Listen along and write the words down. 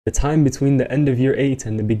The time between the end of year 8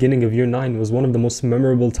 and the beginning of year 9 was one of the most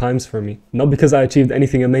memorable times for me. Not because I achieved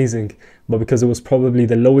anything amazing, but because it was probably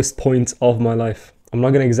the lowest point of my life. I'm not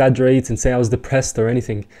going to exaggerate and say I was depressed or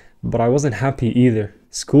anything, but I wasn't happy either.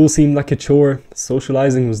 School seemed like a chore,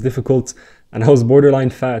 socializing was difficult, and I was borderline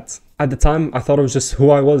fat. At the time, I thought it was just who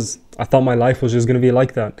I was. I thought my life was just going to be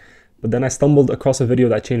like that. But then I stumbled across a video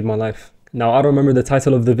that changed my life. Now, I don't remember the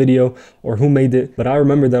title of the video or who made it, but I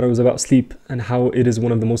remember that it was about sleep and how it is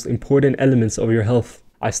one of the most important elements of your health.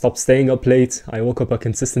 I stopped staying up late, I woke up at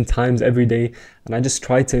consistent times every day, and I just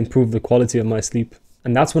tried to improve the quality of my sleep.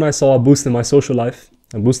 And that's when I saw a boost in my social life,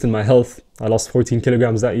 a boost in my health. I lost 14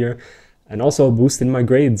 kilograms that year, and also a boost in my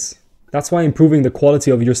grades. That's why improving the quality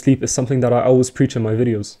of your sleep is something that I always preach in my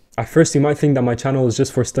videos. At first, you might think that my channel is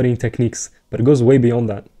just for studying techniques, but it goes way beyond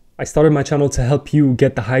that. I started my channel to help you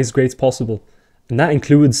get the highest grades possible, and that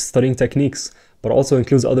includes studying techniques, but also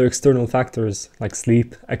includes other external factors like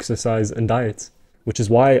sleep, exercise, and diet, which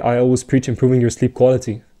is why I always preach improving your sleep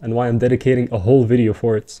quality and why I'm dedicating a whole video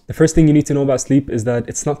for it. The first thing you need to know about sleep is that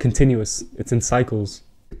it's not continuous, it's in cycles.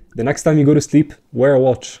 The next time you go to sleep, wear a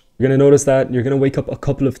watch. You're going to notice that you're going to wake up a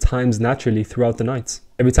couple of times naturally throughout the night.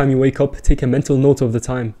 Every time you wake up, take a mental note of the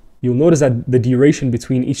time. You'll notice that the duration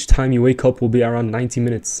between each time you wake up will be around 90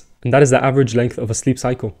 minutes. And that is the average length of a sleep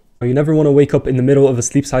cycle. Now, you never want to wake up in the middle of a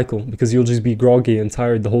sleep cycle because you'll just be groggy and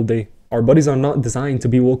tired the whole day. Our bodies are not designed to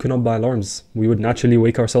be woken up by alarms. We would naturally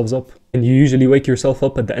wake ourselves up. And you usually wake yourself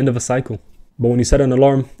up at the end of a cycle. But when you set an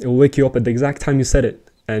alarm, it will wake you up at the exact time you set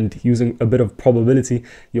it. And using a bit of probability,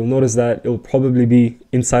 you'll notice that it will probably be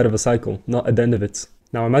inside of a cycle, not at the end of it.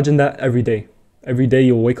 Now imagine that every day. Every day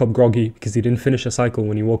you'll wake up groggy because you didn't finish a cycle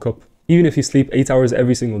when you woke up. Even if you sleep 8 hours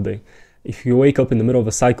every single day. If you wake up in the middle of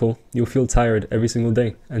a cycle, you'll feel tired every single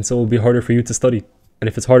day, and so it will be harder for you to study. And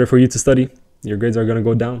if it's harder for you to study, your grades are going to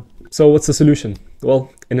go down. So what's the solution?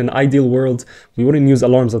 Well, in an ideal world, we wouldn't use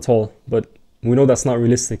alarms at all, but we know that's not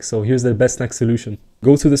realistic, so here's the best next solution.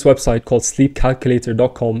 Go to this website called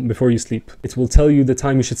sleepcalculator.com before you sleep. It will tell you the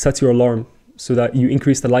time you should set your alarm so that you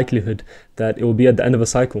increase the likelihood that it will be at the end of a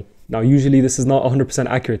cycle. Now, usually this is not 100%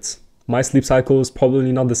 accurate. My sleep cycle is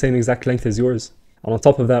probably not the same exact length as yours. And on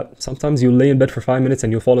top of that, sometimes you'll lay in bed for 5 minutes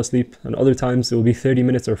and you'll fall asleep, and other times it will be 30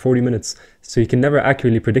 minutes or 40 minutes, so you can never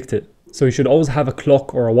accurately predict it. So you should always have a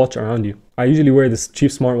clock or a watch around you. I usually wear this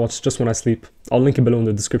cheap smartwatch just when I sleep. I'll link it below in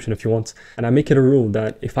the description if you want. And I make it a rule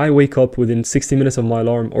that if I wake up within 60 minutes of my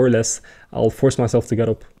alarm or less, I'll force myself to get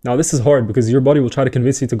up. Now this is hard because your body will try to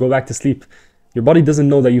convince you to go back to sleep. Your body doesn't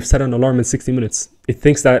know that you've set an alarm in 60 minutes. It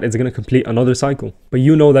thinks that it's going to complete another cycle. But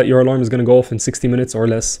you know that your alarm is going to go off in 60 minutes or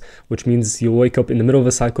less, which means you'll wake up in the middle of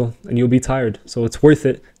a cycle and you'll be tired. So it's worth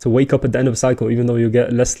it to wake up at the end of a cycle even though you'll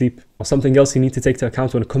get less sleep. Now, something else you need to take into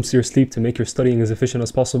account when it comes to your sleep to make your studying as efficient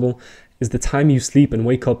as possible is the time you sleep and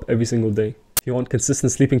wake up every single day. If you want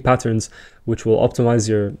consistent sleeping patterns, which will optimize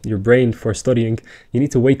your brain for studying, you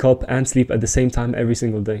need to wake up and sleep at the same time every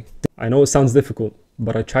single day. I know it sounds difficult,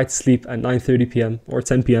 but I try to sleep at 9:30 p.m. or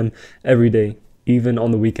 10 p.m. every day, even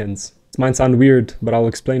on the weekends. This might sound weird, but I'll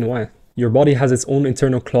explain why. Your body has its own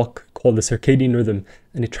internal clock called the circadian rhythm,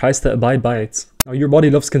 and it tries to abide by it. Now, your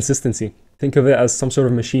body loves consistency. Think of it as some sort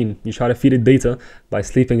of machine. You try to feed it data by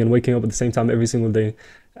sleeping and waking up at the same time every single day.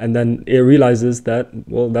 And then it realizes that,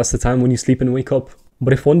 well, that's the time when you sleep and wake up.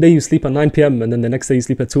 But if one day you sleep at 9 p.m. and then the next day you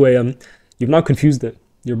sleep at 2 a.m., you've now confused it.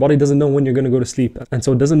 Your body doesn't know when you're going to go to sleep. And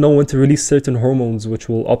so it doesn't know when to release certain hormones which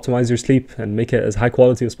will optimize your sleep and make it as high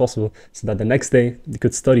quality as possible so that the next day you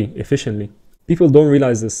could study efficiently. People don't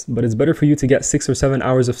realize this, but it's better for you to get 6 or 7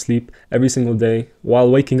 hours of sleep every single day while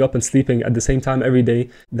waking up and sleeping at the same time every day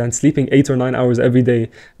than sleeping 8 or 9 hours every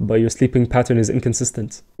day, but your sleeping pattern is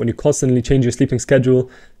inconsistent. When you constantly change your sleeping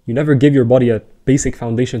schedule, you never give your body a basic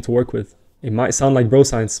foundation to work with. It might sound like bro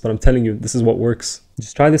science, but I'm telling you, this is what works.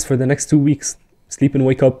 Just try this for the next 2 weeks. Sleep and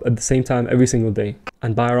wake up at the same time every single day.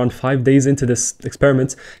 And by around 5 days into this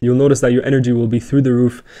experiment, you'll notice that your energy will be through the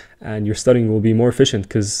roof and your studying will be more efficient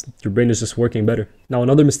because your brain is just working better. Now,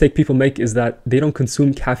 another mistake people make is that they don't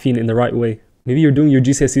consume caffeine in the right way. Maybe you're doing your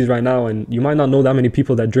GCSEs right now and you might not know that many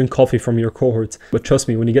people that drink coffee from your cohort. But trust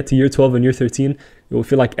me, when you get to year 12 and year 13, you will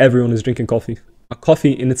feel like everyone is drinking coffee.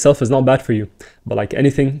 Coffee in itself is not bad for you, but like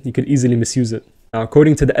anything, you could easily misuse it. Now,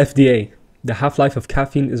 according to the FDA, the half-life of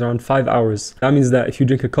caffeine is around 5 hours. That means that if you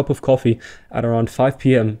drink a cup of coffee at around 5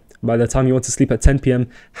 p.m., by the time you want to sleep at 10 p.m.,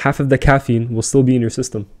 half of the caffeine will still be in your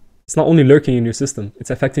system. It's not only lurking in your system, it's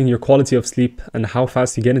affecting your quality of sleep and how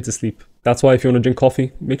fast you get into sleep. That's why if you want to drink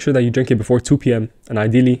coffee, make sure that you drink it before 2 p.m. and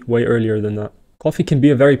ideally way earlier than that. Coffee can be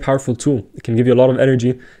a very powerful tool. It can give you a lot of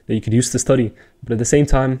energy that you could use to study. But at the same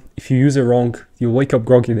time, if you use it wrong, you'll wake up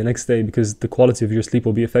groggy the next day because the quality of your sleep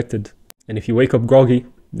will be affected. And if you wake up groggy,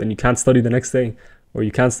 then you can't study the next day. Or you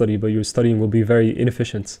can study, but your studying will be very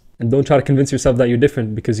inefficient. And don't try to convince yourself that you're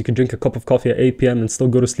different because you can drink a cup of coffee at 8 p.m. and still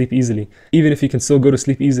go to sleep easily. Even if you can still go to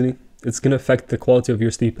sleep easily, it's going to affect the quality of your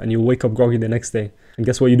sleep and you'll wake up groggy the next day. And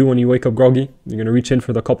guess what you do when you wake up groggy? You're going to reach in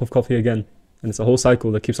for the cup of coffee again. And it's a whole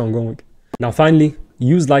cycle that keeps on going. Now finally,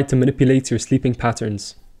 use light to manipulate your sleeping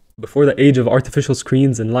patterns. Before the age of artificial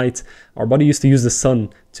screens and light, our body used to use the sun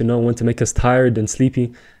to know when to make us tired and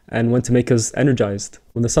sleepy and when to make us energized.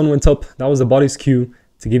 When the sun went up, that was the body's cue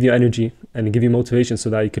to give you energy and to give you motivation so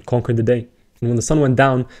that you could conquer the day. And when the sun went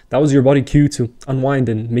down, that was your body cue to unwind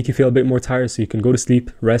and make you feel a bit more tired so you can go to sleep,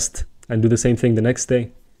 rest, and do the same thing the next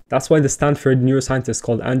day. That's why the Stanford neuroscientist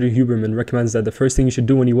called Andrew Huberman recommends that the first thing you should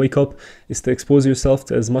do when you wake up is to expose yourself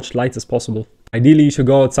to as much light as possible. Ideally, you should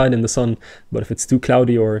go outside in the sun, but if it's too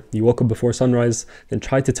cloudy or you woke up before sunrise, then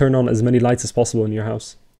try to turn on as many lights as possible in your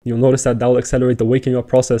house. You'll notice that will accelerate the waking up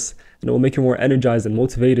process and it will make you more energized and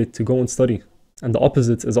motivated to go and study. And the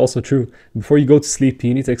opposite is also true. Before you go to sleep,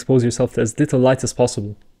 you need to expose yourself to as little light as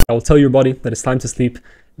possible. That will tell your body that it's time to sleep.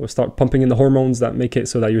 It will start pumping in the hormones that make it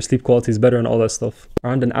so that your sleep quality is better and all that stuff.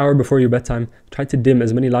 Around an hour before your bedtime, try to dim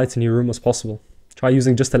as many lights in your room as possible. Try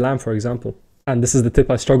using just a lamp, for example. And this is the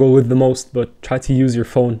tip I struggle with the most, but try to use your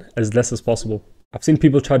phone as less as possible. I've seen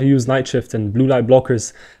people try to use night shift and blue light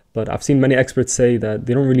blockers, but I've seen many experts say that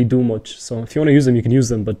they don't really do much. So if you want to use them, you can use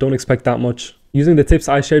them, but don't expect that much. Using the tips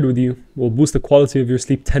I shared with you will boost the quality of your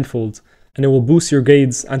sleep tenfold, and it will boost your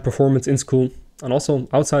grades and performance in school and also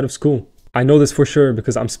outside of school. I know this for sure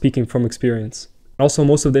because I'm speaking from experience. Also,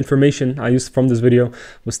 most of the information I used from this video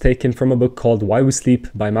was taken from a book called Why We Sleep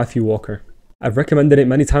by Matthew Walker. I've recommended it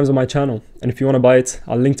many times on my channel, and if you want to buy it,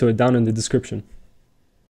 I'll link to it down in the description.